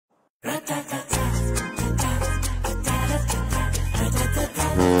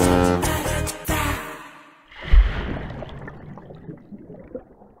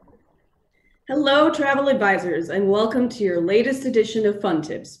Hello, travel advisors, and welcome to your latest edition of Fun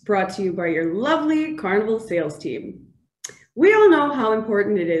Tips, brought to you by your lovely Carnival sales team. We all know how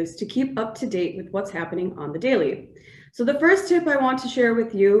important it is to keep up to date with what's happening on the daily. So the first tip I want to share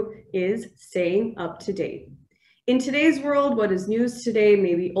with you is staying up to date. In today's world, what is news today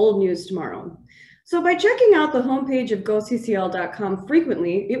may be old news tomorrow. So by checking out the homepage of goccl.com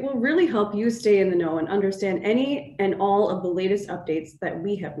frequently, it will really help you stay in the know and understand any and all of the latest updates that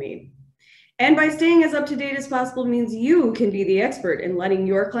we have made. And by staying as up to date as possible means you can be the expert in letting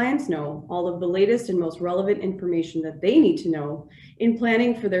your clients know all of the latest and most relevant information that they need to know in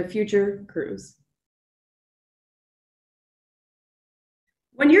planning for their future cruise.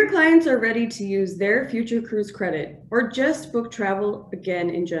 When your clients are ready to use their future cruise credit or just book travel again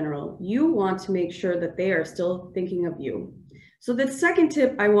in general, you want to make sure that they are still thinking of you. So the second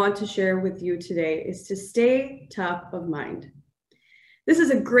tip I want to share with you today is to stay top of mind. This is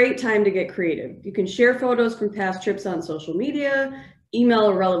a great time to get creative. You can share photos from past trips on social media, email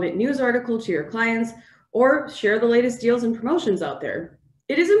a relevant news article to your clients, or share the latest deals and promotions out there.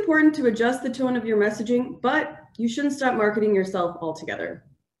 It is important to adjust the tone of your messaging, but you shouldn't stop marketing yourself altogether.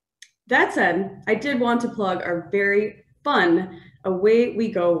 That said, I did want to plug our very fun Away We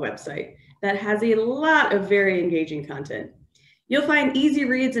Go website that has a lot of very engaging content. You'll find easy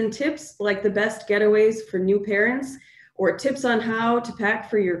reads and tips like the best getaways for new parents, or tips on how to pack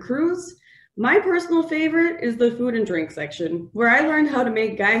for your cruise. My personal favorite is the food and drink section, where I learned how to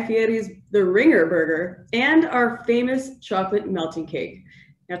make Guy Fieri's The Ringer Burger and our famous chocolate melting cake.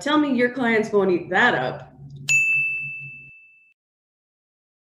 Now tell me your clients won't eat that up.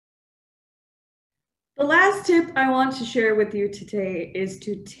 The last tip I want to share with you today is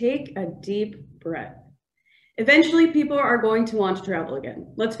to take a deep breath. Eventually, people are going to want to travel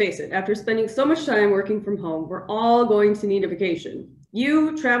again. Let's face it, after spending so much time working from home, we're all going to need a vacation.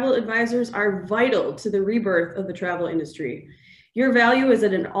 You, travel advisors, are vital to the rebirth of the travel industry. Your value is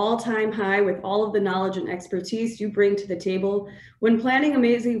at an all-time high with all of the knowledge and expertise you bring to the table when planning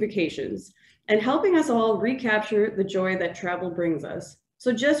amazing vacations and helping us all recapture the joy that travel brings us.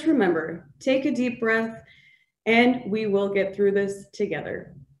 So just remember, take a deep breath, and we will get through this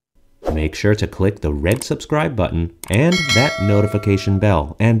together. Make sure to click the red subscribe button and that notification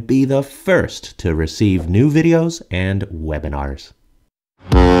bell and be the first to receive new videos and webinars.